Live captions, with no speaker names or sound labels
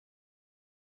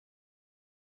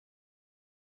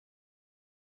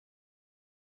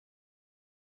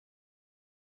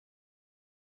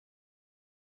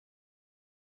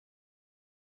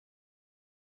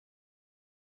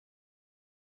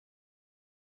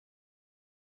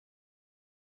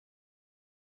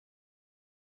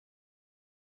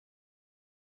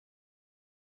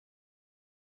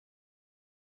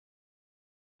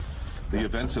The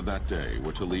events of that day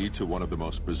were to lead to one of the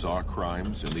most bizarre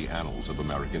crimes in the annals of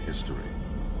American history.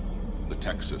 The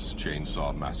Texas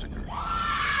Chainsaw Massacre.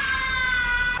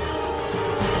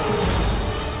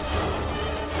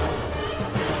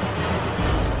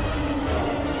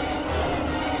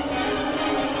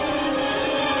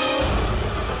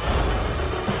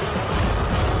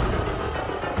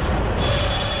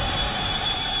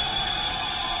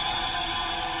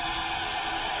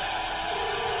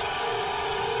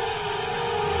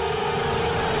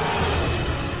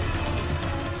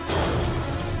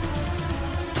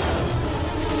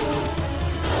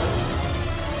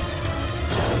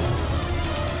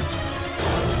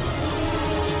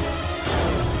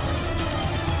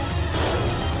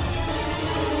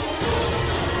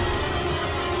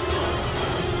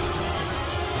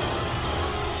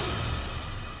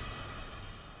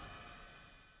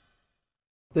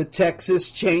 The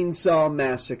Texas Chainsaw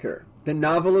Massacre, the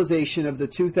novelization of the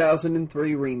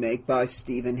 2003 remake by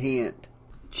Stephen Hand.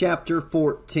 Chapter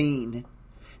 14.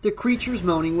 The creature's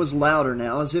moaning was louder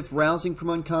now, as if rousing from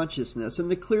unconsciousness,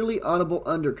 and the clearly audible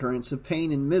undercurrents of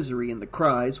pain and misery in the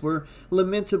cries were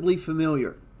lamentably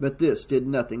familiar, but this did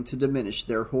nothing to diminish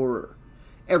their horror.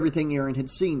 Everything Erin had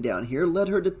seen down here led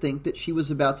her to think that she was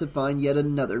about to find yet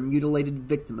another mutilated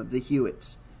victim of the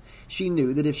Hewitts. She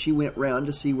knew that if she went round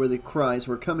to see where the cries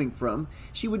were coming from,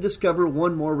 she would discover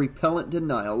one more repellent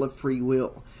denial of free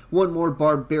will, one more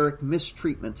barbaric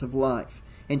mistreatment of life,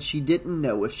 and she didn't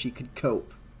know if she could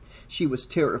cope. She was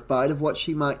terrified of what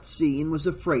she might see and was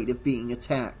afraid of being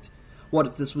attacked. What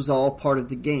if this was all part of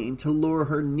the game to lure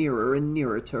her nearer and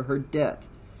nearer to her death?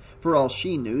 For all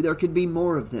she knew, there could be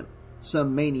more of them,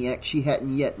 some maniac she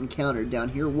hadn't yet encountered down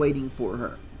here waiting for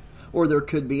her. Or there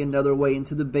could be another way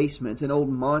into the basement, and old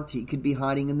Monty could be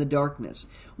hiding in the darkness,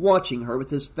 watching her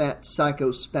with his fat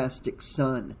psychospastic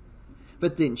son.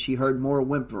 But then she heard more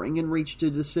whimpering and reached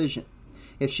a decision.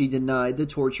 If she denied the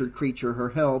tortured creature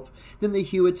her help, then the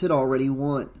Hewitts had already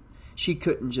won. She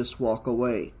couldn't just walk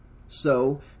away.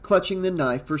 So, clutching the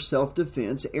knife for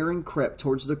self-defense, Erin crept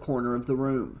towards the corner of the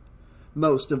room.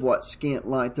 Most of what scant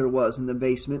light there was in the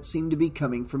basement seemed to be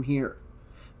coming from here.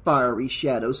 Fiery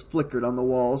shadows flickered on the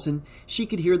walls, and she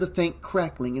could hear the faint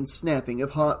crackling and snapping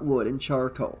of hot wood and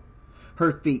charcoal.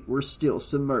 Her feet were still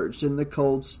submerged in the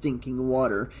cold, stinking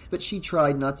water, but she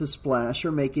tried not to splash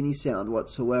or make any sound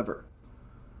whatsoever.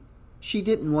 She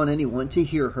didn't want anyone to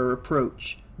hear her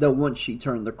approach, though once she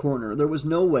turned the corner, there was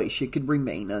no way she could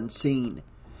remain unseen.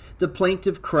 The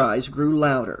plaintive cries grew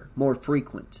louder, more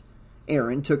frequent.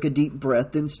 Erin took a deep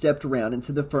breath, then stepped round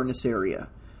into the furnace area.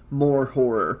 More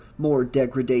horror, more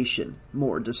degradation,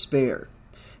 more despair.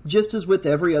 Just as with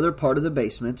every other part of the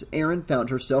basement, Erin found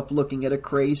herself looking at a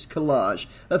crazed collage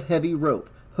of heavy rope,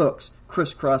 hooks,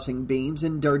 crisscrossing beams,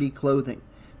 and dirty clothing,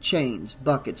 chains,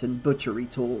 buckets, and butchery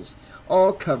tools,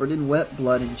 all covered in wet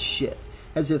blood and shit,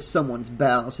 as if someone's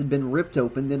bowels had been ripped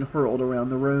open then hurled around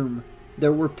the room.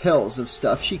 There were piles of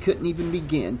stuff she couldn't even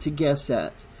begin to guess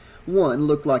at. One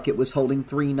looked like it was holding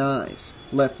 3 knives,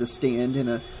 left to stand in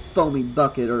a foamy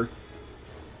bucket or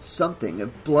something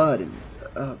of blood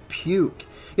and puke.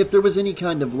 If there was any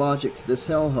kind of logic to this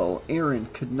hellhole, Erin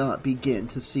could not begin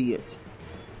to see it.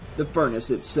 The furnace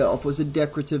itself was a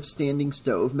decorative standing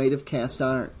stove made of cast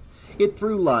iron. It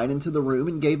threw light into the room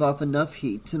and gave off enough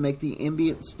heat to make the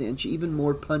ambient stench even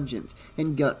more pungent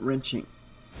and gut-wrenching.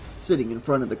 Sitting in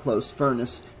front of the closed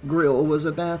furnace grill was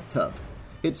a bathtub.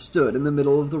 It stood in the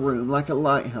middle of the room like a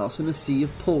lighthouse in a sea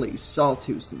of pulleys,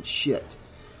 sawtooths, and shit.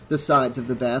 The sides of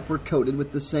the bath were coated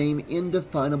with the same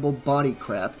indefinable body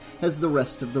crap as the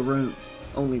rest of the room,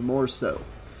 only more so.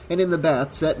 And in the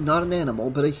bath sat not an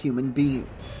animal but a human being.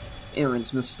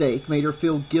 Erin's mistake made her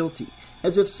feel guilty,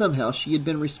 as if somehow she had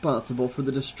been responsible for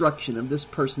the destruction of this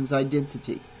person's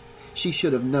identity. She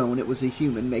should have known it was a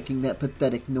human making that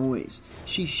pathetic noise.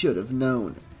 She should have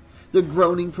known. The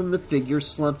groaning from the figure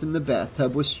slumped in the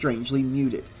bathtub was strangely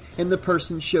muted, and the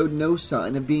person showed no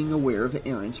sign of being aware of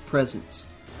Erin's presence.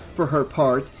 For her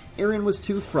part, Erin was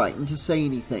too frightened to say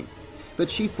anything, but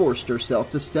she forced herself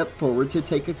to step forward to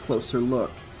take a closer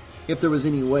look. If there was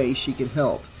any way she could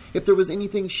help, if there was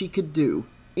anything she could do,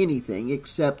 anything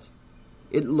except...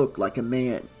 It looked like a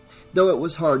man, though it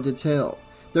was hard to tell.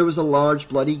 There was a large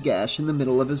bloody gash in the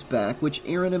middle of his back, which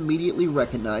Erin immediately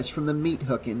recognized from the meat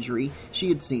hook injury she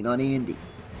had seen on Andy.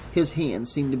 His hands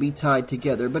seemed to be tied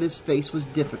together, but his face was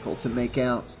difficult to make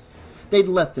out. They'd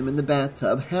left him in the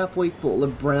bathtub, halfway full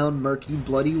of brown, murky,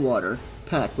 bloody water,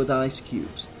 packed with ice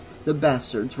cubes. The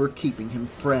bastards were keeping him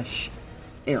fresh.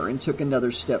 Erin took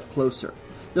another step closer.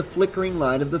 The flickering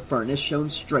light of the furnace shone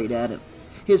straight at him.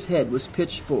 His head was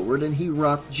pitched forward, and he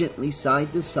rocked gently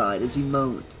side to side as he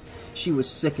moaned. She was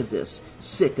sick of this,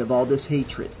 sick of all this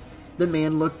hatred. The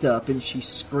man looked up and she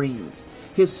screamed.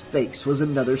 His face was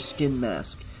another skin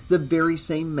mask, the very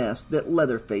same mask that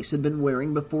Leatherface had been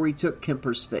wearing before he took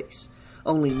Kemper's face.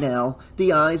 Only now,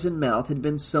 the eyes and mouth had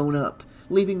been sewn up,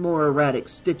 leaving more erratic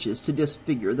stitches to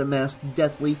disfigure the mask's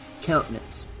deathly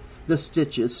countenance. The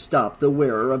stitches stopped the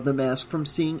wearer of the mask from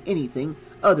seeing anything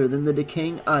other than the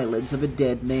decaying eyelids of a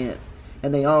dead man,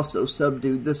 and they also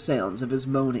subdued the sounds of his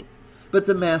moaning. But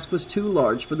the mask was too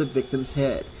large for the victim's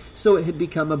head, so it had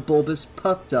become a bulbous,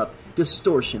 puffed-up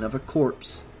distortion of a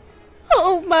corpse.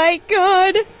 "Oh my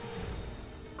God!"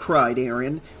 cried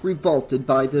Erin, revolted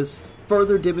by this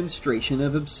further demonstration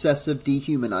of obsessive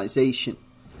dehumanization.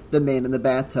 The man in the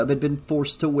bathtub had been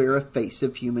forced to wear a face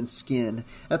of human skin,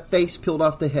 a face peeled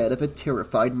off the head of a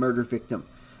terrified murder victim,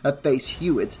 a face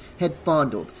Hewitt had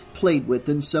fondled, played with,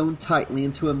 and sewn tightly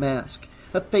into a mask,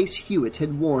 a face Hewitt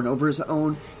had worn over his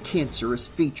own cancerous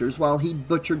features while he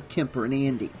butchered Kemper and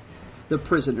Andy. The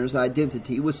prisoner's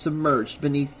identity was submerged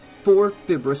beneath 4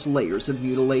 fibrous layers of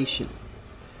mutilation.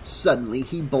 Suddenly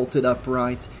he bolted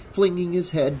upright, flinging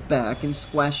his head back and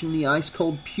splashing the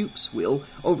ice-cold puke swill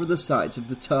over the sides of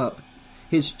the tub.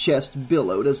 His chest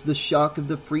billowed as the shock of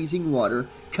the freezing water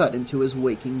cut into his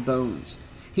waking bones.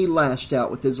 He lashed out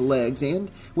with his legs,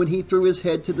 and when he threw his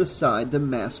head to the side, the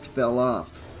mask fell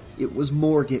off. It was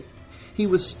Morgan. He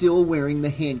was still wearing the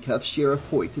handcuffs Sheriff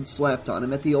Hoyt had slapped on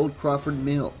him at the old Crawford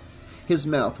mill. His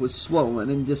mouth was swollen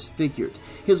and disfigured.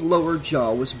 His lower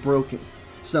jaw was broken.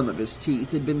 Some of his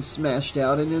teeth had been smashed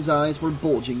out, and his eyes were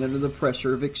bulging under the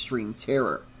pressure of extreme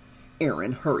terror.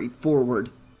 Erin hurried forward.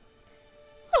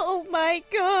 "Oh my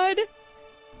God!"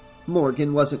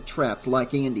 Morgan wasn't trapped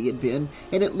like Andy had been,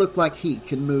 and it looked like he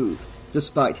could move,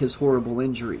 despite his horrible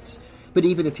injuries. But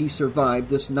even if he survived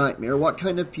this nightmare, what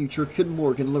kind of future could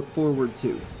Morgan look forward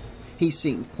to? He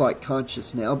seemed quite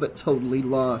conscious now, but totally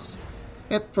lost.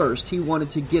 At first, he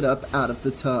wanted to get up out of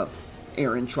the tub.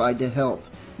 Erin tried to help,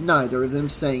 neither of them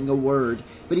saying a word,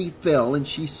 but he fell and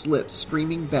she slipped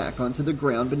screaming back onto the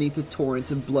ground beneath a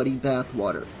torrent of bloody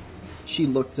bathwater. She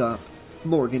looked up.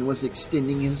 Morgan was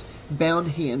extending his bound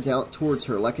hands out towards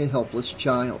her like a helpless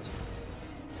child.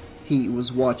 He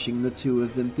was watching the two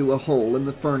of them through a hole in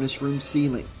the furnace room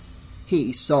ceiling.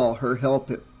 He saw her help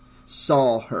him.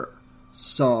 Saw her.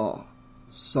 Saw.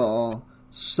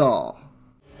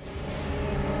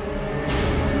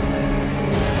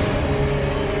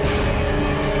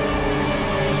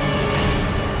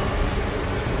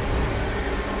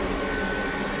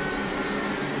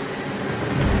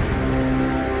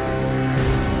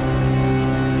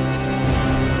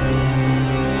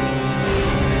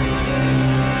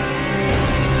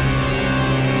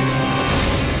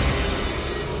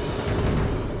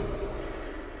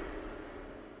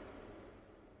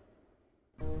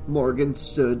 Morgan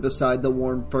stood beside the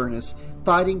warm furnace,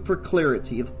 fighting for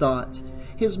clarity of thought.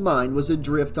 His mind was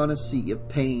adrift on a sea of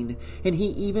pain, and he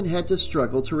even had to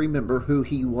struggle to remember who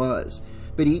he was.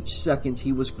 But each second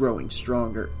he was growing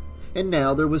stronger. And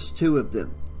now there was 2 of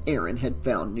them. Erin had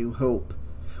found new hope.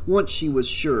 Once she was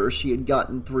sure she had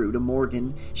gotten through to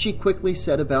Morgan, she quickly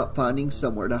set about finding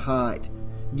somewhere to hide.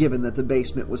 Given that the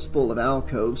basement was full of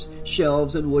alcoves,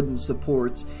 shelves, and wooden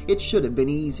supports, it should have been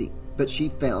easy, but she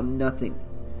found nothing.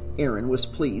 Erin was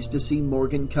pleased to see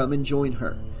Morgan come and join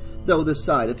her, though the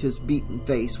sight of his beaten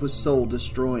face was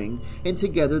soul-destroying, and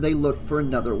together they looked for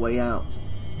another way out.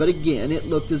 But again it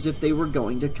looked as if they were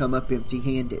going to come up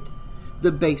empty-handed.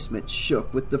 The basement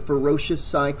shook with the ferocious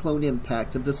cyclone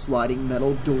impact of the sliding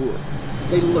metal door.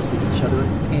 They looked at each other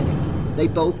in panic. They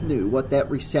both knew what that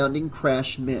resounding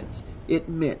crash meant. It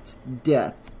meant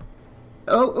death.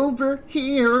 "Oh, over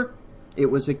here!" It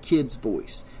was a kid's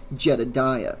voice,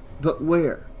 Jedediah. But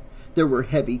where? There were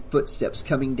heavy footsteps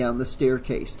coming down the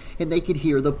staircase, and they could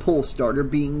hear the pull starter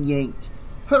being yanked.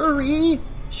 "Hurry!"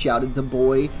 shouted the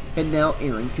boy, and now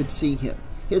Erin could see him.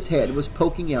 His head was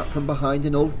poking out from behind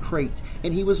an old crate,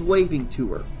 and he was waving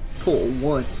to her. Pull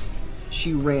once.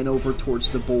 She ran over towards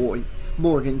the boy,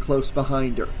 Morgan close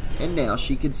behind her, and now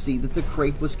she could see that the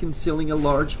crate was concealing a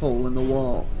large hole in the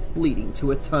wall, leading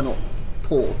to a tunnel.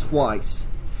 Pull twice.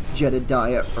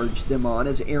 Jedediah urged them on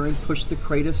as Erin pushed the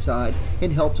crate aside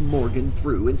and helped Morgan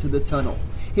through into the tunnel.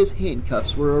 His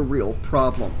handcuffs were a real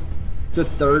problem. The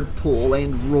third pull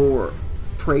and roar.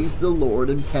 Praise the Lord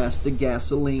and pass the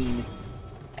gasoline.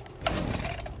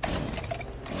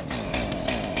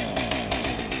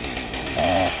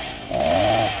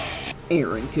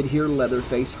 Erin could hear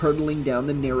Leatherface hurtling down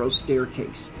the narrow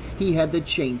staircase. He had the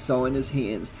chainsaw in his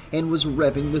hands and was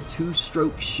revving the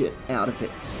 2-stroke shit out of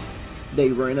it.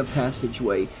 They were in a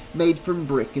passageway made from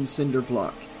brick and cinder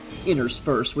block.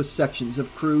 interspersed with sections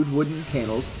of crude wooden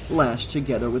panels lashed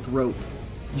together with rope.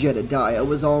 Jedediah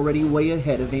was already way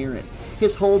ahead of Erin,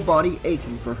 his whole body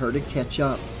aching for her to catch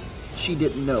up. She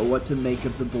didn't know what to make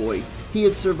of the boy. He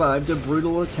had survived a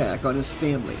brutal attack on his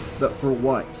family, but for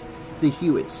what? The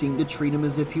Hewitts seemed to treat him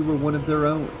as if he were one of their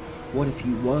own. What if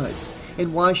he was?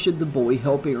 And why should the boy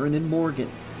help Erin and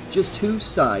Morgan? Just whose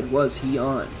side was he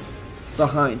on?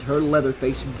 Behind her,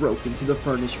 Leatherface broke into the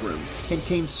furnace room and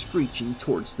came screeching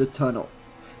towards the tunnel.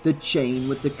 The chain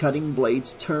with the cutting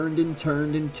blades turned and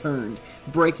turned and turned,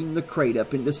 breaking the crate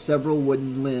up into several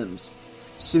wooden limbs.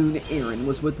 Soon Erin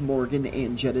was with Morgan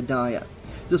and Jedediah.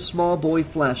 The small boy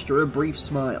flashed her a brief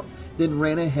smile, then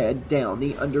ran ahead down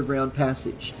the underground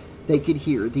passage. They could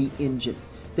hear the engine.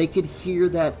 They could hear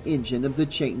that engine of the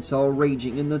chainsaw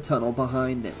raging in the tunnel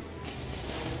behind them.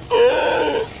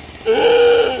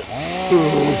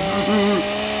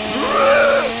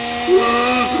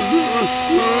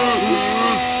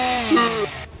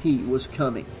 He was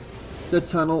coming. The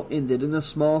tunnel ended in a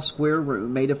small square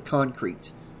room made of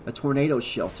concrete, a tornado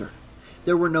shelter.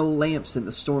 There were no lamps in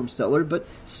the storm cellar, but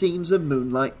seams of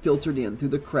moonlight filtered in through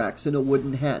the cracks in a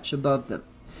wooden hatch above them,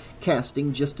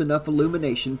 casting just enough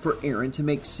illumination for Erin to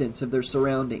make sense of their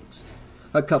surroundings.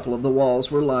 A couple of the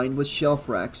walls were lined with shelf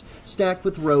racks stacked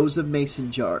with rows of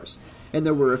mason jars, and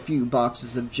there were a few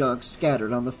boxes of junk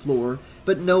scattered on the floor,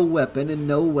 but no weapon and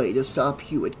no way to stop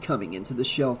Hewitt coming into the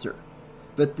shelter.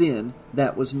 But then,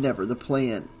 that was never the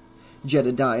plan.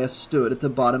 Jedediah stood at the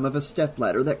bottom of a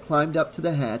stepladder that climbed up to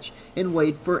the hatch and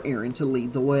waited for Erin to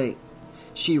lead the way.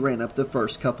 She ran up the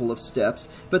first couple of steps,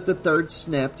 but the third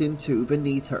snapped in two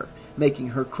beneath her, making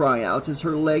her cry out as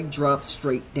her leg dropped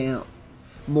straight down.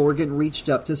 Morgan reached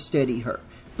up to steady her,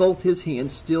 both his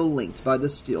hands still linked by the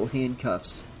steel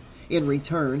handcuffs. In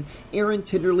return, Erin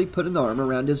tenderly put an arm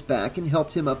around his back and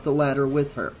helped him up the ladder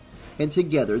with her, and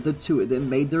together the two of them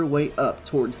made their way up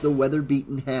towards the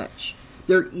weather-beaten hatch,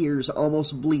 their ears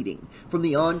almost bleeding from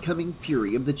the oncoming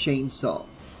fury of the chainsaw.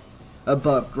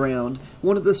 Above ground,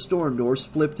 one of the storm doors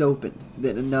flipped open,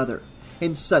 then another,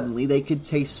 and suddenly they could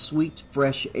taste sweet,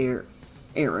 fresh air.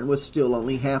 Erin was still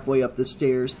only halfway up the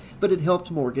stairs, but it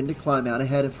helped Morgan to climb out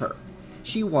ahead of her.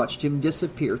 She watched him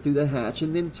disappear through the hatch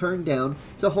and then turned down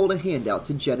to hold a hand out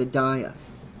to Jedediah.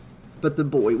 But the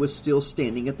boy was still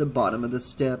standing at the bottom of the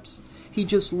steps. He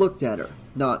just looked at her,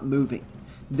 not moving.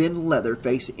 Then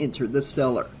Leatherface entered the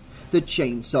cellar. The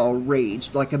chainsaw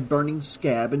raged like a burning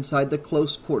scab inside the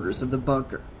close quarters of the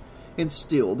bunker, and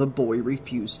still the boy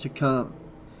refused to come.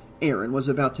 Erin was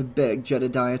about to beg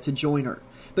Jedediah to join her,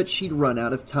 but she'd run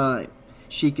out of time.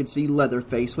 She could see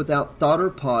Leatherface without thought or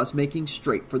pause making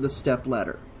straight for the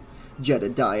stepladder.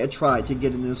 Jedediah tried to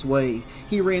get in his way.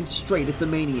 He ran straight at the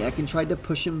maniac and tried to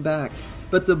push him back,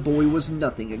 but the boy was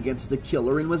nothing against the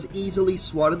killer and was easily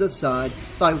swatted aside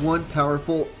by one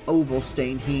powerful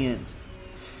oval-stained hand.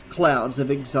 Clouds of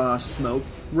exhaust smoke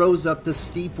rose up the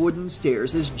steep wooden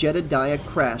stairs as Jedediah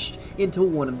crashed into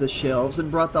one of the shelves and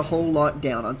brought the whole lot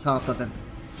down on top of him.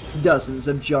 Dozens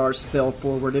of jars fell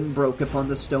forward and broke upon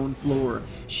the stone floor,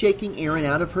 shaking Erin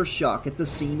out of her shock at the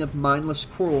scene of mindless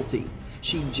cruelty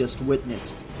she'd just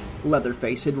witnessed.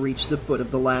 Leatherface had reached the foot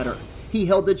of the ladder. He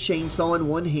held the chainsaw in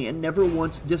one hand, never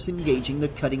once disengaging the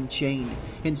cutting chain,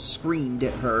 and screamed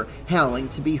at her, howling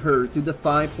to be heard through the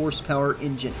 5-horsepower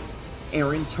engine.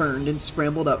 Erin turned and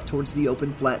scrambled up towards the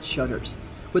open flat shutters.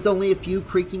 With only a few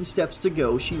creaking steps to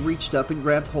go, she reached up and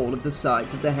grabbed hold of the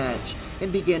sides of the hatch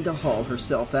and began to haul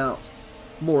herself out.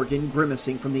 Morgan,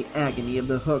 grimacing from the agony of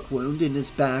the hook wound in his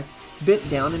back, bent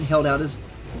down and held out his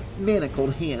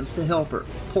manacled hands to help her,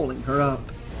 pulling her up.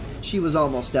 She was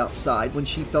almost outside when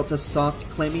she felt a soft,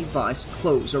 clammy vice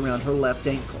close around her left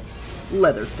ankle.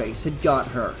 Leatherface had got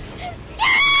her.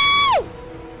 No!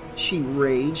 She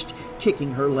raged,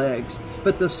 kicking her legs,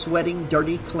 but the sweating,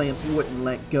 dirty clamp wouldn't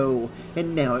let go,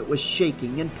 and now it was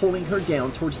shaking and pulling her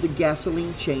down towards the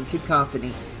gasoline chain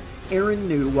cacophony. Erin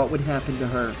knew what would happen to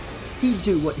her. He'd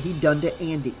do what he'd done to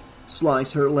Andy.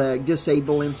 Slice her leg,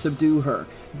 disable and subdue her,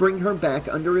 bring her back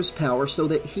under his power so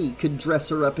that he could dress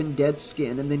her up in dead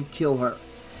skin and then kill her.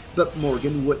 But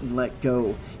Morgan wouldn't let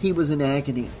go. He was in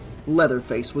agony.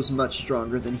 Leatherface was much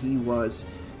stronger than he was,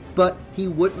 but he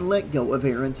wouldn't let go of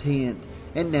Erin's hand,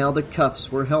 and now the cuffs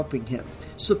were helping him,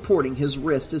 supporting his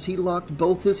wrist as he locked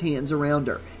both his hands around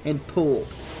her and pulled.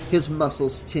 His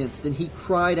muscles tensed and he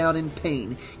cried out in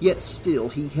pain, yet still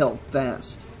he held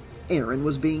fast. Erin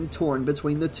was being torn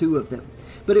between the two of them,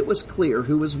 but it was clear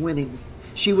who was winning.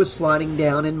 She was sliding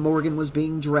down and Morgan was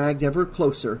being dragged ever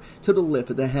closer to the lip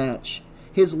of the hatch.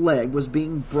 His leg was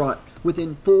being brought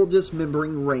within full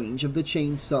dismembering range of the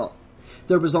chainsaw.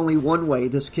 There was only one way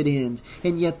this could end,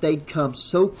 and yet they'd come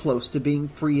so close to being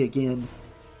free again.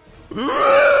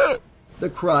 The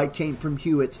cry came from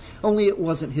Hewitt, only it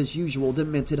wasn't his usual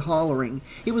demented hollering.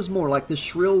 It was more like the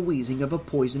shrill wheezing of a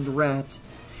poisoned rat.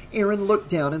 Erin looked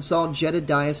down and saw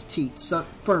Jedediah's teeth sunk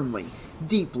firmly,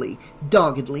 deeply,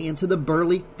 doggedly into the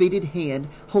burly, fitted hand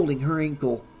holding her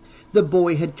ankle. The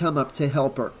boy had come up to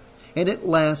help her, and at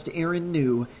last Erin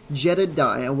knew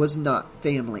Jedediah was not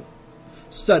family.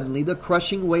 Suddenly the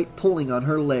crushing weight pulling on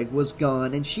her leg was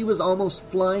gone, and she was almost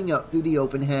flying up through the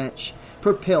open hatch,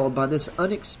 propelled by this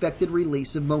unexpected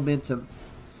release of momentum.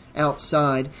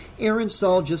 Outside, Erin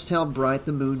saw just how bright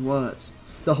the moon was.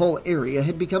 The whole area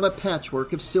had become a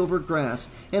patchwork of silver grass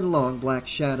and long black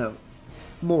shadow.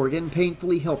 Morgan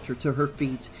painfully helped her to her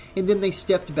feet, and then they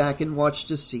stepped back and watched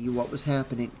to see what was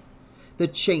happening. The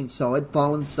chainsaw had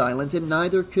fallen silent, and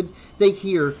neither could they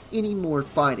hear any more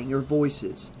fighting or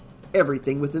voices.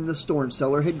 Everything within the storm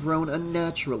cellar had grown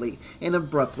unnaturally and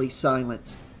abruptly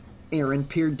silent. Erin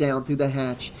peered down through the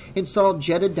hatch and saw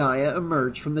Jedediah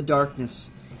emerge from the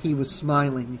darkness. He was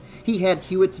smiling. He had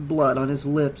Hewitt's blood on his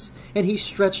lips, and he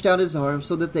stretched out his arm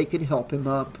so that they could help him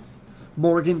up.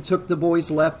 Morgan took the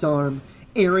boy's left arm,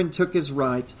 Erin took his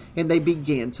right, and they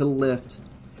began to lift,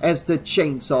 as the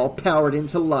chainsaw powered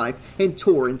into life and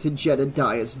tore into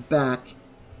Jedediah's back.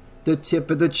 The tip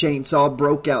of the chainsaw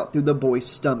broke out through the boy's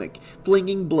stomach,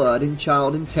 flinging blood and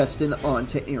child intestine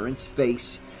onto Erin's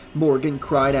face. Morgan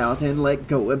cried out and let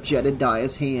go of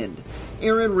Jedediah's hand.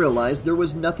 Erin realized there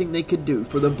was nothing they could do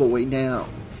for the boy now.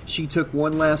 She took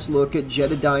one last look at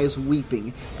Jedediah's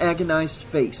weeping, agonized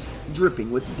face,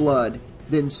 dripping with blood,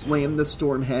 then slammed the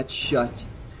storm hatch shut.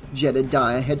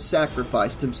 Jedediah had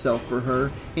sacrificed himself for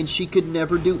her, and she could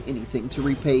never do anything to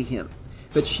repay him.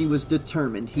 But she was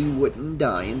determined he wouldn't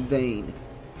die in vain.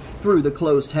 Through the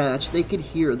closed hatch, they could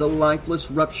hear the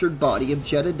lifeless, ruptured body of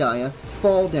Jedediah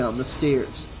fall down the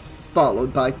stairs,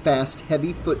 followed by fast,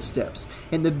 heavy footsteps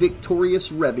and the victorious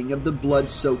revving of the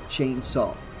blood-soaked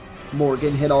chainsaw.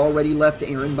 Morgan had already left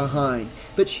Erin behind,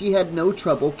 but she had no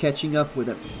trouble catching up with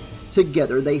him.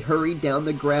 Together they hurried down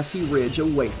the grassy ridge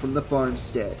away from the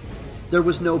farmstead. There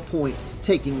was no point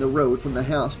taking the road from the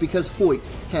house because Hoyt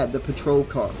had the patrol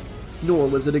car. Nor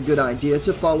was it a good idea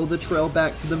to follow the trail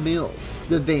back to the mill.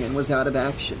 The van was out of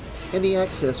action, and the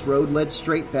access road led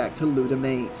straight back to Luda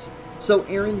Maze. So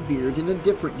Erin veered in a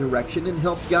different direction and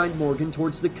helped guide Morgan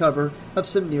towards the cover of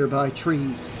some nearby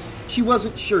trees. She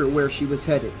wasn't sure where she was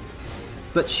headed,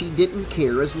 but she didn't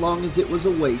care as long as it was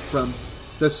away from...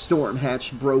 The storm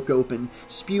hatch broke open,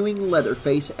 spewing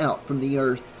Leatherface out from the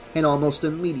earth, and almost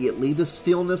immediately the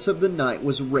stillness of the night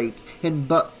was raped and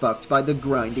butt-fucked by the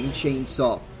grinding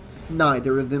chainsaw.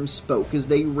 Neither of them spoke as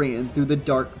they ran through the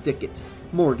dark thicket.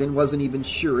 Morgan wasn't even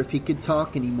sure if he could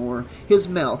talk anymore. His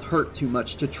mouth hurt too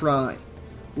much to try.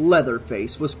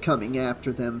 Leatherface was coming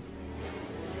after them.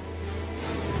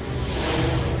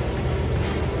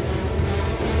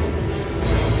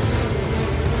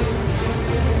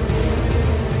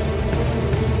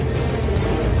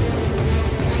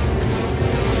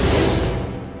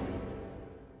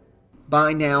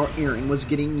 By now, Erin was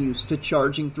getting used to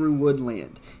charging through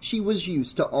woodland. She was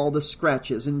used to all the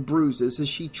scratches and bruises as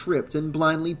she tripped and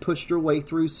blindly pushed her way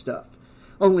through stuff.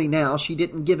 Only now she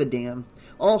didn't give a damn.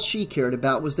 All she cared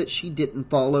about was that she didn't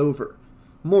fall over.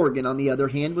 Morgan, on the other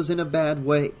hand, was in a bad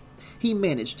way. He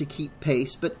managed to keep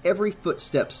pace, but every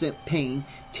footstep sent pain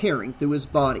tearing through his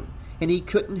body, and he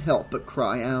couldn't help but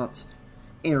cry out.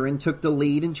 Erin took the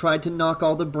lead and tried to knock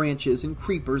all the branches and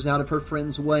creepers out of her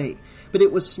friend's way, but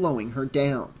it was slowing her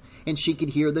down, and she could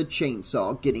hear the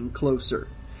chainsaw getting closer.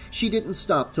 She didn't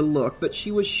stop to look, but she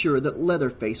was sure that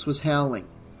Leatherface was howling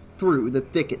through the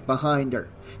thicket behind her,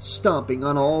 stomping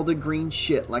on all the green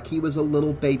shit like he was a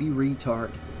little baby retard.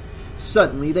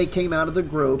 Suddenly they came out of the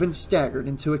grove and staggered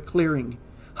into a clearing.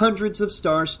 Hundreds of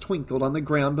stars twinkled on the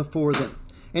ground before them,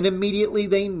 and immediately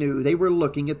they knew they were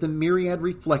looking at the myriad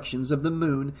reflections of the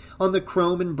moon on the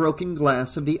chrome and broken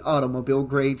glass of the automobile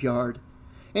graveyard.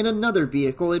 And another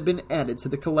vehicle had been added to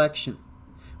the collection.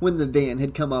 When the van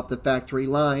had come off the factory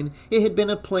line, it had been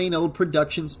a plain old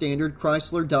production standard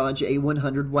Chrysler Dodge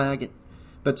A100 wagon.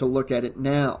 But to look at it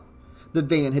now, the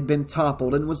van had been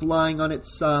toppled and was lying on its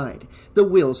side. The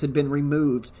wheels had been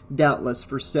removed, doubtless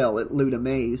for sale at Luda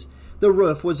Maze. The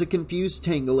roof was a confused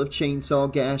tangle of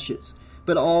chainsaw gashes.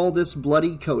 But all this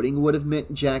bloody coating would have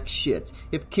meant jack shit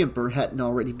if Kemper hadn't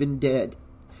already been dead.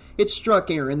 It struck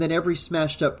Erin that every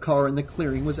smashed-up car in the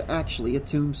clearing was actually a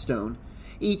tombstone.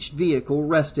 Each vehicle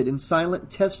rested in silent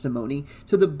testimony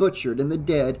to the butchered and the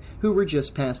dead who were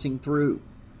just passing through.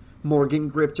 Morgan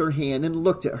gripped her hand and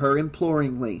looked at her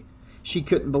imploringly. She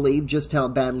couldn't believe just how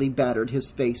badly battered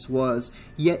his face was,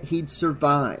 yet he'd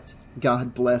survived.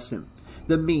 God bless him.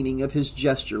 The meaning of his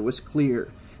gesture was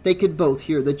clear. They could both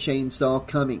hear the chainsaw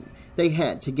coming. They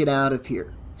had to get out of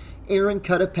here. Erin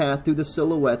cut a path through the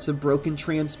silhouettes of broken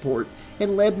transport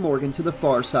and led Morgan to the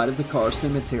far side of the car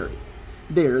cemetery.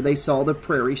 There they saw the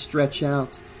prairie stretch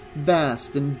out,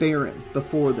 vast and barren,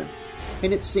 before them,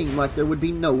 and it seemed like there would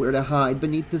be nowhere to hide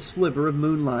beneath the sliver of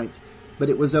moonlight. But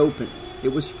it was open, it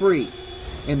was free,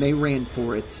 and they ran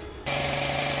for it.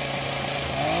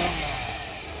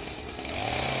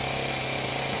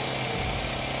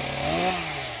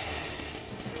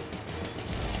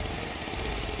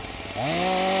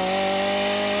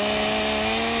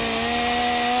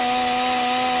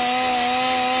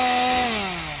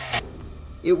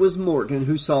 It was Morgan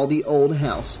who saw the old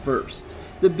house first.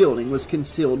 The building was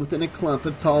concealed within a clump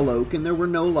of tall oak, and there were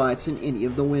no lights in any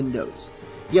of the windows.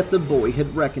 Yet the boy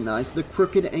had recognized the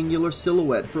crooked, angular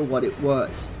silhouette for what it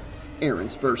was.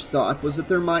 Erin's first thought was that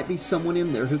there might be someone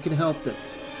in there who could help them.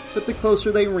 But the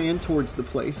closer they ran towards the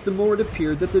place, the more it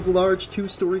appeared that the large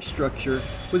two-story structure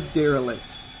was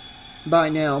derelict. By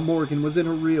now, Morgan was in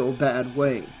a real bad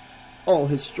way. All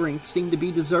his strength seemed to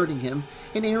be deserting him,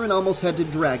 and Erin almost had to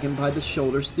drag him by the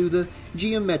shoulders through the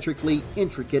geometrically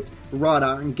intricate wrought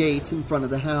iron gates in front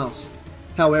of the house.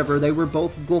 However, they were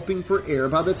both gulping for air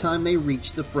by the time they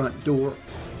reached the front door.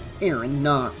 Erin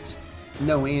knocked.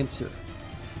 No answer.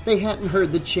 They hadn't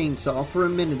heard the chainsaw for a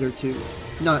minute or two,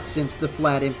 not since the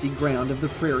flat, empty ground of the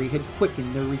prairie had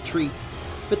quickened their retreat,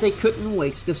 but they couldn't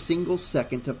waste a single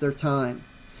second of their time.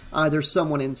 Either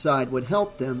someone inside would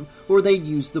help them, or they'd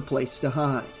use the place to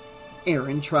hide.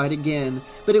 Erin tried again,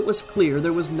 but it was clear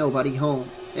there was nobody home,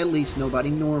 at least nobody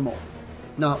normal.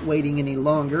 Not waiting any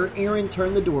longer, Erin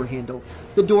turned the door handle.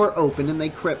 The door opened and they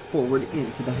crept forward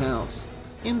into the house.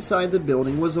 Inside the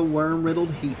building was a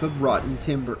worm-riddled heap of rotten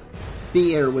timber.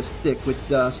 The air was thick with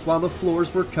dust, while the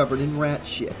floors were covered in rat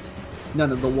shit.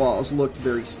 None of the walls looked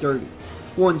very sturdy.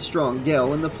 One strong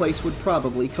gale and the place would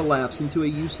probably collapse into a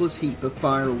useless heap of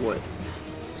firewood.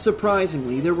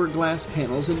 Surprisingly, there were glass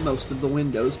panels in most of the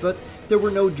windows, but there were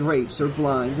no drapes or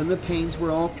blinds, and the panes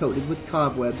were all coated with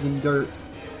cobwebs and dirt.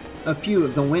 A few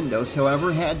of the windows,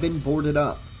 however, had been boarded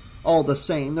up. All the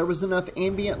same, there was enough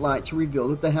ambient light to reveal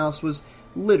that the house was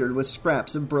littered with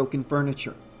scraps of broken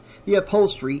furniture, the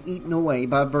upholstery eaten away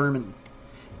by vermin.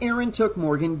 Erin took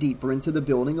Morgan deeper into the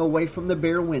building, away from the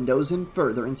bare windows and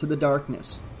further into the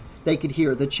darkness. They could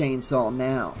hear the chainsaw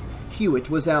now. Hewitt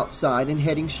was outside and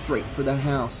heading straight for the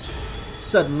house.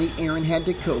 Suddenly, Erin had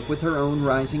to cope with her own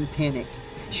rising panic.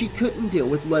 She couldn't deal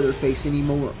with Leatherface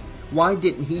anymore. Why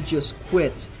didn't he just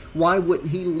quit? Why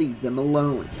wouldn't he leave them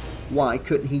alone? Why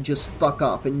couldn't he just fuck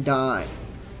off and die?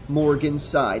 Morgan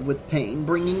sighed with pain,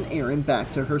 bringing Erin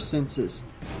back to her senses.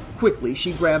 Quickly,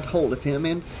 she grabbed hold of him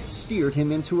and steered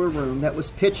him into a room that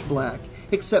was pitch black,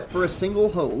 except for a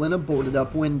single hole in a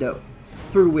boarded-up window,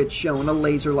 through which shone a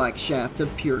laser-like shaft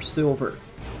of pure silver.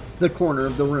 The corner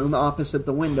of the room opposite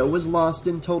the window was lost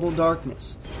in total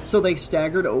darkness, so they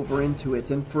staggered over into it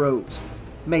and froze.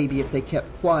 Maybe if they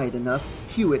kept quiet enough,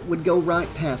 Hewitt would go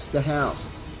right past the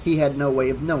house. He had no way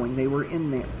of knowing they were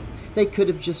in there. They could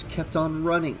have just kept on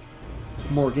running.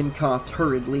 Morgan coughed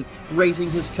hurriedly, raising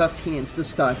his cupped hands to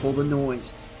stifle the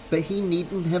noise. But he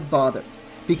needn't have bothered,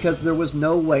 because there was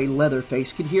no way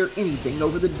Leatherface could hear anything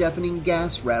over the deafening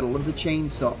gas rattle of the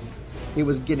chainsaw. It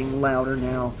was getting louder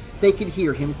now. They could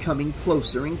hear him coming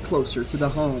closer and closer to the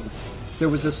home. There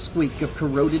was a squeak of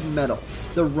corroded metal,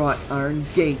 the wrought iron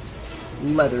gate.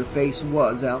 Leatherface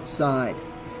was outside.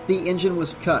 The engine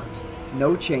was cut.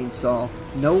 No chainsaw,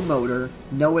 no motor,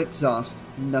 no exhaust,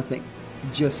 nothing.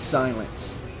 Just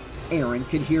silence. Erin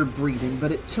could hear breathing,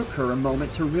 but it took her a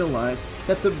moment to realize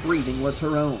that the breathing was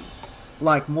her own.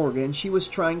 Like Morgan, she was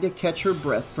trying to catch her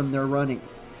breath from their running.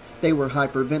 They were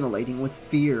hyperventilating with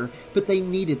fear, but they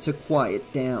needed to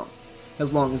quiet down.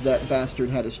 As long as that bastard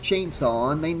had his chainsaw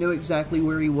on, they knew exactly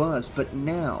where he was, but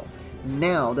now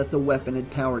that the weapon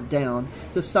had powered down,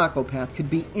 the psychopath could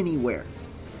be anywhere.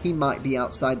 He might be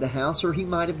outside the house, or he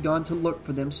might have gone to look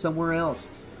for them somewhere else.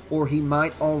 Or he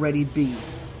might already be.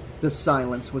 The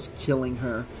silence was killing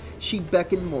her. She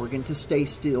beckoned Morgan to stay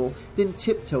still, then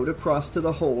tiptoed across to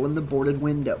the hole in the boarded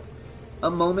window.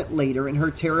 A moment later, and her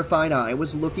terrified eye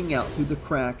was looking out through the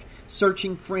crack,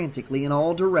 searching frantically in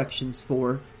all directions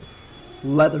for...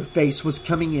 Leatherface was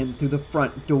coming in through the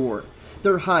front door.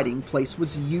 Their hiding place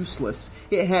was useless.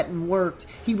 It hadn't worked.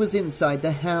 He was inside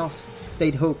the house.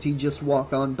 They'd hoped he'd just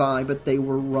walk on by, but they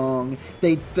were wrong.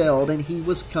 They'd failed, and he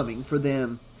was coming for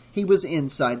them. He was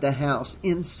inside the house,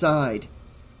 inside.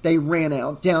 They ran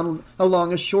out, down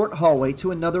along a short hallway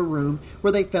to another room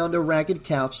where they found a ragged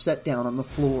couch set down on the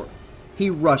floor. He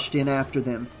rushed in after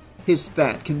them, his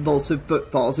fat, convulsive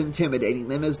footfalls intimidating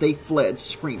them as they fled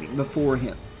screaming before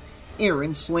him.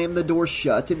 Erin slammed the door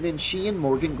shut, and then she and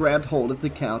Morgan grabbed hold of the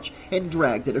couch and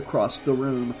dragged it across the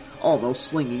room, almost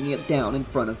slinging it down in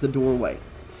front of the doorway.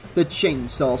 The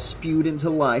chainsaw spewed into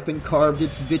life and carved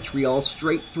its vitriol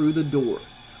straight through the door.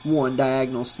 One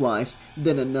diagonal slice,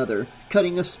 then another,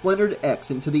 cutting a splintered X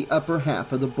into the upper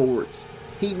half of the boards.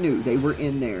 He knew they were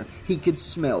in there. He could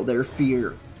smell their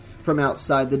fear. From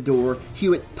outside the door,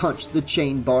 Hewitt punched the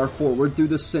chain bar forward through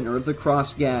the center of the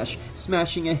cross gash,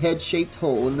 smashing a head-shaped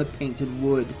hole in the painted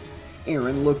wood.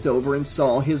 Erin looked over and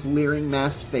saw his leering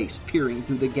masked face peering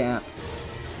through the gap.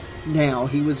 Now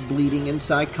he was bleeding in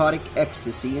psychotic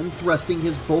ecstasy and thrusting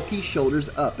his bulky shoulders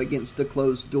up against the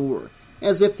closed door,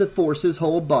 as if to force his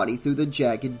whole body through the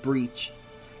jagged breach.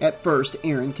 At first,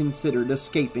 Erin considered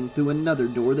escaping through another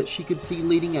door that she could see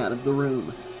leading out of the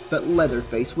room, but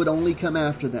Leatherface would only come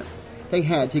after them. They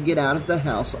had to get out of the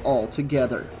house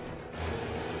altogether.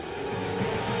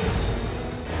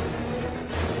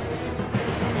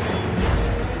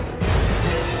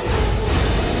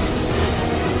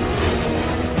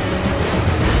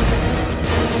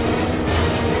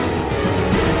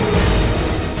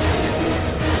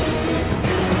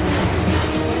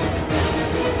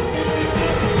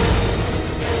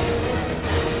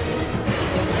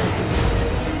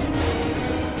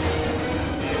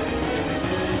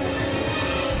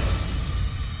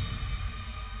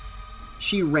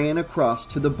 She ran across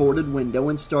to the boarded window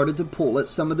and started to pull at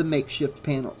some of the makeshift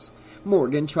panels.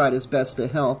 Morgan tried his best to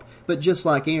help, but just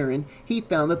like Erin, he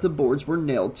found that the boards were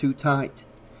nailed too tight.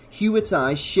 Hewitt's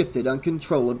eyes shifted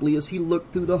uncontrollably as he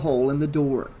looked through the hole in the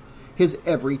door. His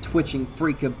every twitching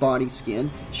freak of body skin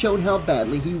showed how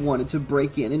badly he wanted to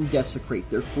break in and desecrate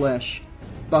their flesh.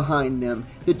 Behind them,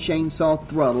 the chainsaw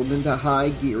throttled into high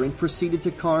gear and proceeded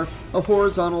to carve a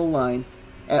horizontal line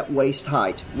at waist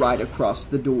height right across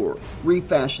the door,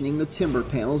 refashioning the timber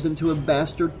panels into a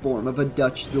bastard form of a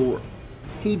Dutch door.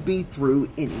 He'd be through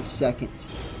any second.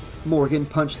 Morgan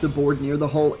punched the board near the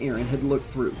hole Erin had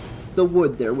looked through. The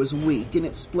wood there was weak, and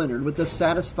it splintered with a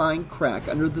satisfying crack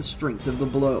under the strength of the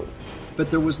blow. But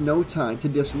there was no time to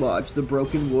dislodge the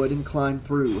broken wood and climb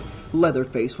through.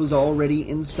 Leatherface was already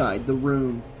inside the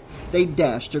room. They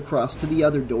dashed across to the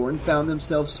other door and found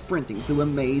themselves sprinting through a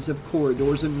maze of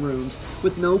corridors and rooms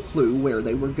with no clue where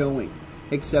they were going,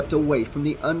 except away from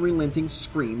the unrelenting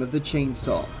scream of the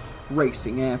chainsaw,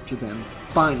 racing after them.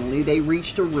 Finally, they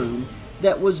reached a room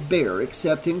that was bare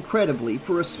except, incredibly,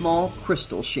 for a small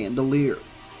crystal chandelier.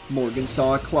 Morgan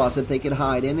saw a closet they could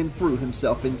hide in and threw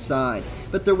himself inside,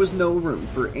 but there was no room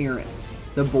for Erin.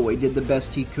 The boy did the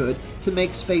best he could to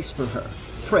make space for her,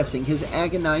 pressing his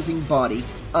agonizing body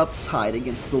up tight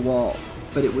against the wall.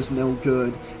 But it was no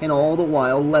good, and all the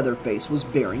while Leatherface was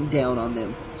bearing down on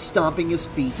them, stomping his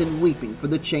feet and weeping for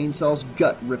the chainsaw's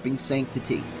gut-ripping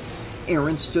sanctity.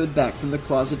 Erin stood back from the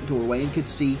closet doorway and could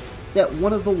see that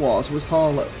one of the walls was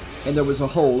hollow, and there was a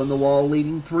hole in the wall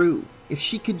leading through. If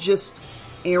she could just...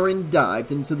 Erin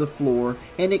dived into the floor,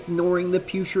 and ignoring the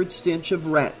putrid stench of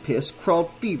rat piss, crawled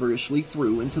feverishly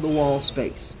through into the wall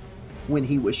space. When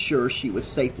he was sure she was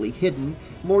safely hidden,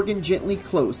 Morgan gently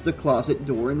closed the closet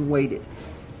door and waited.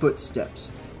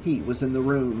 Footsteps. He was in the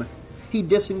room. He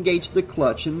disengaged the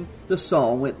clutch and the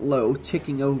saw went low,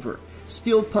 ticking over,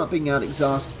 still pumping out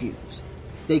exhaust fumes.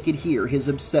 They could hear his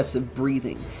obsessive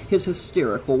breathing, his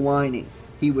hysterical whining.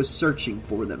 He was searching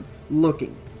for them,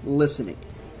 looking, listening.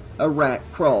 A rat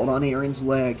crawled on Erin's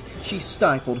leg. She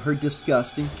stifled her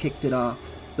disgust and kicked it off.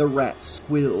 The rat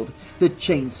squealed. The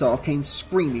chainsaw came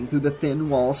screaming through the thin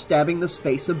wall, stabbing the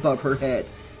space above her head.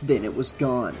 Then it was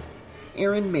gone.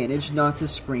 Erin managed not to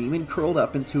scream and curled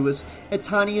up into as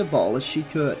tiny a ball as she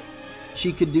could.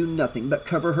 She could do nothing but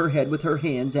cover her head with her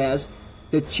hands as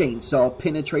the chainsaw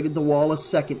penetrated the wall a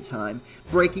second time,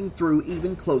 breaking through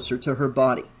even closer to her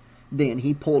body. Then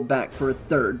he pulled back for a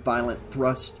third violent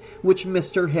thrust, which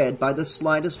missed her head by the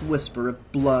slightest whisper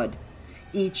of blood.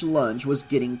 Each lunge was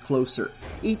getting closer.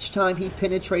 Each time he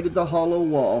penetrated the hollow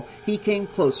wall, he came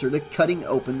closer to cutting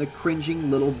open the cringing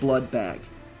little blood bag.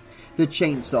 The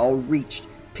chainsaw reached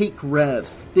peak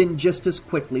revs, then just as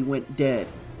quickly went dead.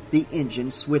 The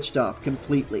engine switched off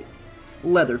completely.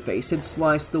 Leatherface had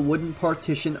sliced the wooden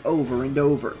partition over and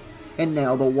over, and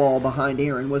now the wall behind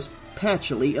Erin was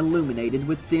patchily illuminated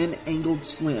with thin angled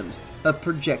slims of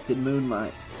projected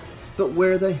moonlight. But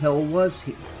where the hell was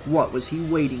he? What was he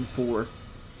waiting for?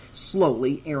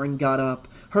 Slowly, Erin got up,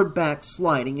 her back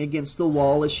sliding against the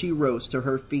wall as she rose to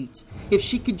her feet. If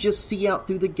she could just see out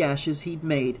through the gashes he'd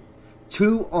made.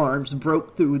 2 arms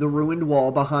broke through the ruined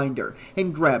wall behind her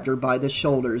and grabbed her by the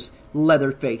shoulders.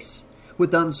 Leatherface.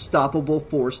 With unstoppable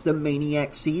force, the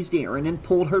maniac seized Erin and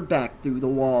pulled her back through the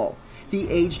wall, the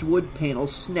aged wood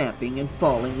panels snapping and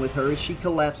falling with her as she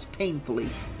collapsed painfully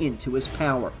into his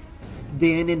power.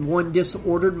 Then, in one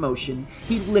disordered motion,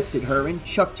 he lifted her and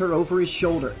chucked her over his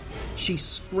shoulder. She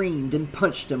screamed and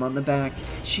punched him on the back.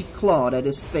 She clawed at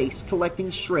his face,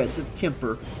 collecting shreds of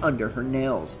Kemper under her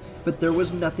nails. But there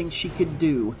was nothing she could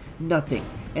do, nothing,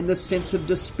 and the sense of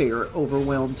despair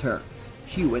overwhelmed her.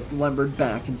 Hewitt lumbered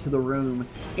back into the room,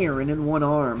 Erin in one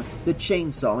arm, the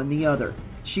chainsaw in the other.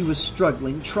 She was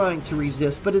struggling, trying to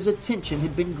resist, but his attention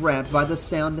had been grabbed by the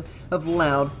sound of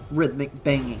loud, rhythmic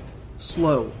banging.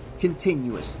 Slow,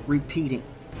 continuous, repeating.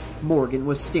 Morgan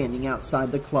was standing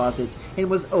outside the closet and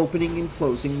was opening and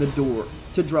closing the door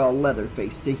to draw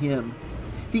Leatherface to him.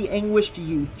 The anguished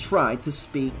youth tried to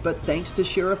speak, but thanks to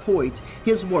Sheriff Hoyt,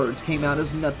 his words came out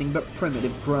as nothing but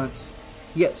primitive grunts.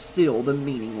 Yet still the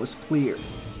meaning was clear.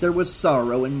 There was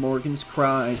sorrow in Morgan's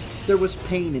cries, there was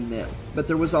pain in them, but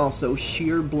there was also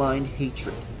sheer blind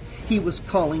hatred. He was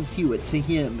calling Hewitt to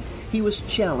him. He was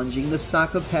challenging the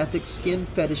psychopathic skin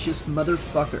fetishist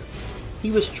motherfucker.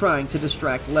 He was trying to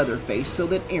distract Leatherface so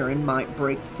that Erin might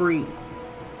break free.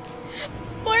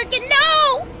 Morgan,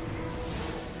 no!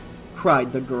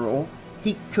 Cried the girl.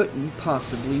 He couldn't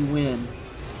possibly win.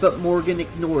 But Morgan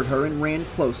ignored her and ran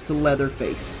close to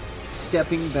Leatherface,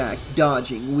 stepping back,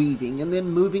 dodging, weaving, and then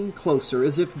moving closer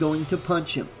as if going to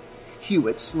punch him.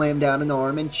 Hewitt slammed out an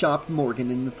arm and chopped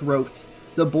Morgan in the throat.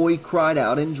 The boy cried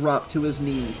out and dropped to his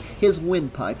knees, his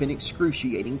windpipe in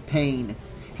excruciating pain.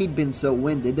 He'd been so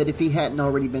winded that if he hadn't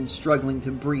already been struggling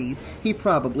to breathe, he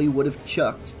probably would have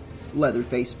chucked.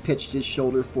 Leatherface pitched his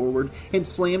shoulder forward and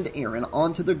slammed Erin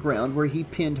onto the ground, where he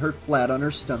pinned her flat on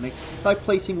her stomach by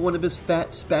placing one of his fat,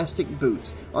 spastic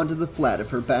boots onto the flat of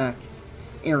her back.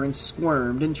 Erin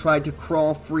squirmed and tried to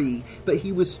crawl free, but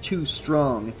he was too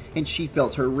strong, and she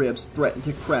felt her ribs threaten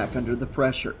to crack under the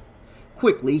pressure.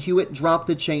 Quickly, Hewitt dropped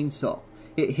the chainsaw.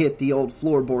 It hit the old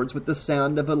floorboards with the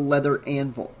sound of a leather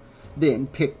anvil, then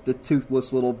picked the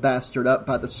toothless little bastard up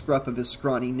by the scruff of his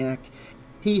scrawny neck.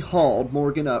 He hauled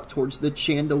Morgan up towards the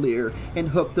chandelier and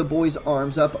hooked the boy's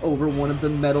arms up over one of the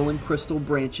metal and crystal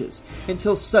branches,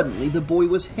 until suddenly the boy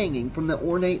was hanging from the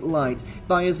ornate light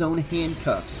by his own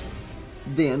handcuffs.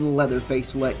 Then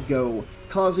Leatherface let go,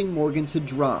 causing Morgan to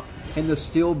drop, and the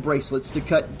steel bracelets to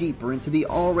cut deeper into the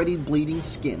already bleeding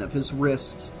skin of his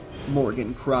wrists.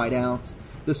 Morgan cried out.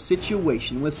 The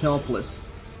situation was helpless.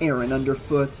 Erin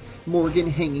underfoot, Morgan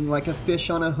hanging like a fish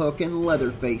on a hook, and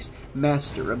Leatherface,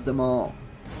 master of them all.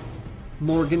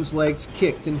 Morgan's legs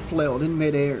kicked and flailed in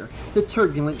midair, the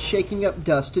turbulence shaking up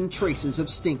dust and traces of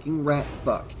stinking rat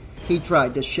fuck. He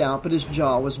tried to shout, but his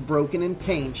jaw was broken and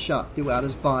pain shot throughout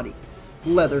his body.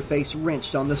 Leatherface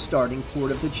wrenched on the starting cord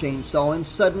of the chainsaw, and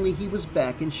suddenly he was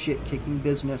back in shit-kicking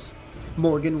business.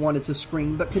 Morgan wanted to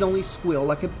scream, but could only squeal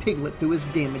like a piglet through his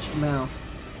damaged mouth.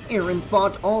 Erin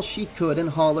fought all she could and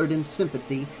hollered in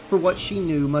sympathy for what she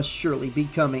knew must surely be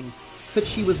coming. But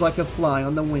she was like a fly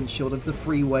on the windshield of the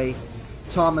freeway.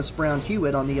 Thomas Brown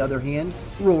Hewitt, on the other hand,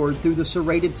 roared through the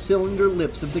serrated cylinder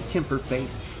lips of the Kemper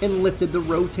face and lifted the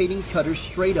rotating cutter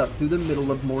straight up through the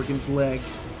middle of Morgan's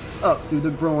legs. Up through the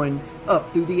groin,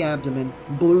 up through the abdomen,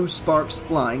 blue sparks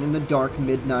flying in the dark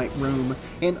midnight room,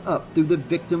 and up through the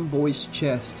victim boy's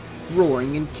chest,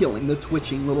 roaring and killing the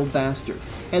twitching little bastard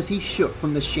as he shook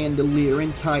from the chandelier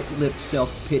in tight-lipped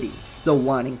self-pity, the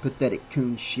whining pathetic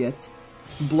coon shit.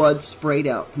 Blood sprayed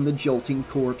out from the jolting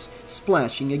corpse,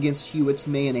 splashing against Hewitt's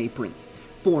man apron,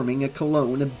 forming a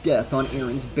cologne of death on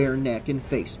Erin's bare neck and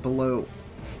face below.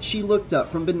 She looked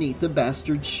up from beneath the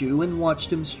bastard's shoe and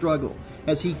watched him struggle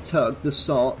as he tugged the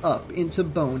saw up into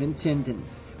bone and tendon.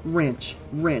 Wrench,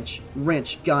 wrench,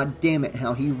 wrench, god damn it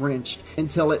how he wrenched,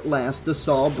 until at last the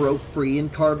saw broke free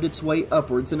and carved its way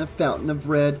upwards in a fountain of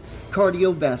red,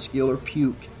 cardiovascular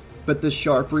puke. But the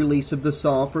sharp release of the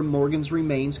saw from Morgan's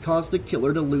remains caused the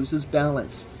killer to lose his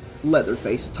balance.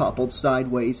 Leatherface toppled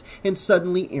sideways, and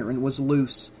suddenly Erin was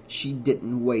loose. She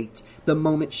didn't wait. The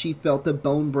moment she felt the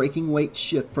bone-breaking weight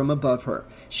shift from above her,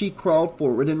 she crawled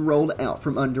forward and rolled out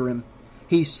from under him.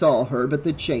 He saw her, but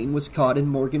the chain was caught in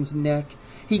Morgan's neck.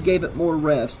 He gave it more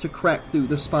revs to crack through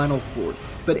the spinal cord,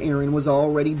 but Erin was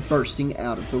already bursting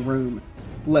out of the room.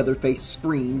 Leatherface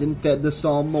screamed and fed the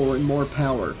saw more and more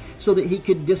power, so that he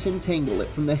could disentangle it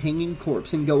from the hanging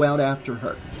corpse and go out after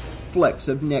her. Flecks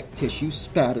of neck tissue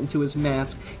spat into his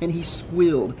mask, and he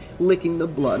squealed, licking the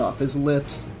blood off his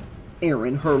lips.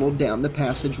 Erin hurtled down the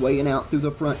passageway and out through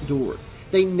the front door.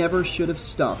 They never should have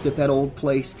stopped at that old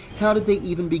place. How did they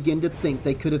even begin to think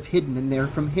they could have hidden in there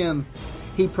from him?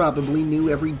 He probably knew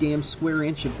every damn square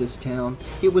inch of this town.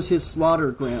 It was his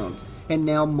slaughter ground. And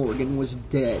now Morgan was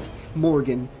dead.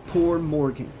 Morgan, poor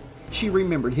Morgan. She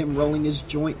remembered him rolling his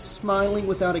joint, smiling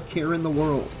without a care in the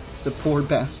world. The poor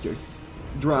bastard.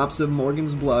 Drops of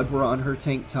Morgan's blood were on her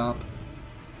tank top.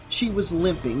 She was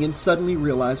limping and suddenly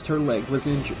realized her leg was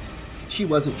injured. She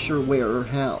wasn't sure where or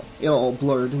how. It all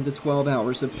blurred into 12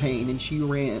 hours of pain, and she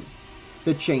ran.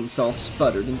 The chainsaw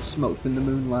sputtered and smoked in the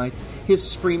moonlight, his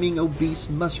screaming, obese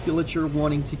musculature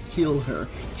wanting to kill her.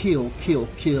 Kill, kill,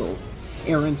 kill.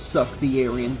 Erin sucked the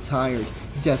air in tired,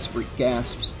 desperate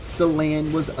gasps. The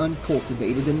land was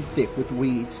uncultivated and thick with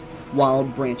weeds.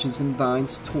 Wild branches and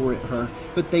vines tore at her,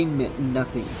 but they meant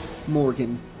nothing.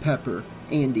 Morgan, Pepper,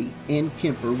 Andy, and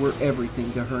Kemper were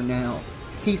everything to her now.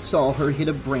 He saw her hit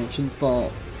a branch and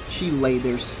fall. She lay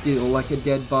there still like a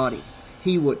dead body.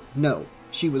 He would... No,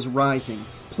 she was rising.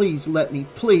 Please let me,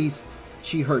 please.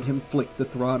 She heard him flick the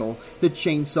throttle. The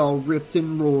chainsaw ripped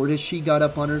and roared as she got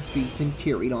up on her feet and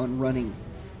carried on running.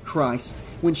 Christ,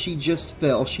 when she just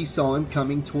fell, she saw him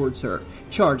coming towards her,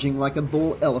 charging like a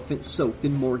bull elephant soaked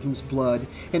in Morgan's blood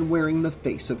and wearing the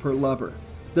face of her lover.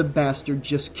 The bastard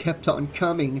just kept on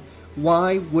coming.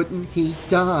 Why wouldn't he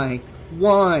die?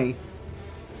 Why?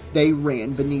 They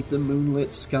ran beneath the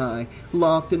moonlit sky,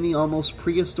 locked in the almost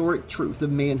prehistoric truth of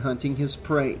manhunting his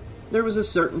prey. There was a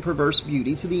certain perverse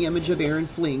beauty to the image of Erin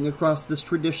fleeing across this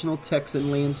traditional Texan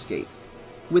landscape,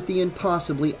 with the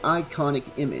impossibly iconic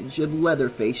image of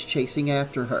Leatherface chasing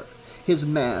after her. His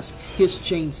mask, his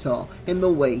chainsaw, and the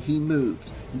way he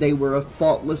moved. They were a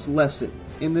faultless lesson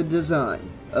in the design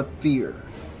of fear.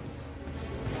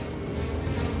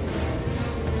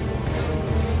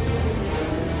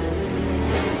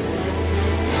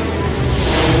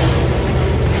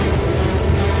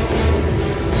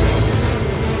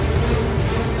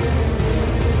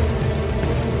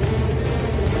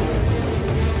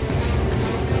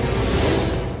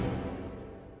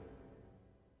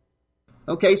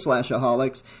 Okay,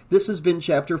 Slashaholics, this has been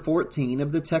Chapter 14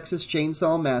 of the Texas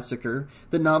Chainsaw Massacre,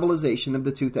 the novelization of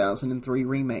the 2003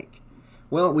 remake.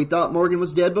 Well, we thought Morgan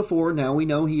was dead before, now we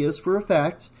know he is for a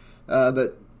fact,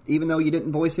 but even though you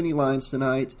didn't voice any lines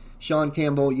tonight, Shawn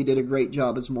Campbell, you did a great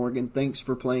job as Morgan. Thanks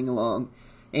for playing along.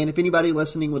 And if anybody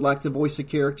listening would like to voice a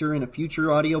character in a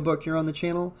future audiobook here on the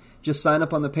channel, just sign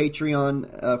up on the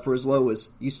Patreon for as low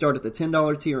as, you start at the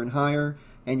 $10 tier and higher,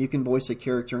 and you can voice a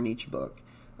character in each book.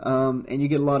 And you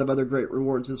get a lot of other great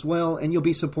rewards as well, and you'll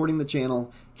be supporting the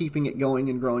channel, keeping it going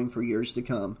and growing for years to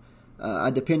come.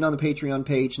 I depend on the Patreon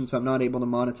page since I'm not able to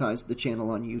monetize the channel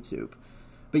on YouTube.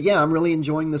 But yeah, I'm really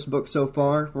enjoying this book so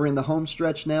far. We're in the home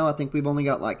stretch now. I think we've only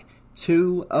got like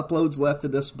 2 uploads left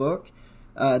of this book.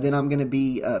 Then I'm going to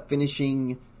be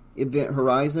finishing Event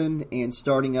Horizon and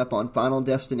starting up on Final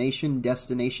Destination,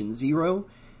 Destination Zero,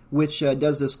 which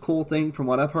does this cool thing from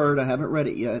what I've heard. I haven't read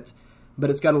it yet. But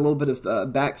it's got a little bit of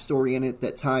backstory in it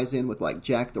that ties in with like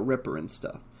Jack the Ripper and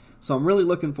stuff. So I'm really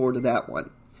looking forward to that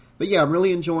one. But yeah, I'm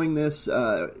really enjoying this.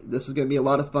 This is going to be a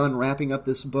lot of fun wrapping up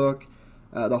this book.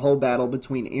 The whole battle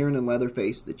between Erin and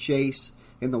Leatherface, the chase,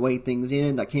 and the way things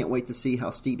end. I can't wait to see how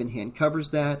Stephen Hand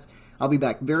covers that. I'll be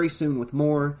back very soon with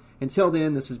more. Until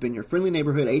then, this has been your friendly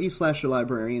neighborhood 80s slasher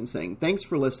librarian saying thanks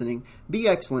for listening. Be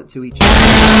excellent to each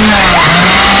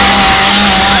other.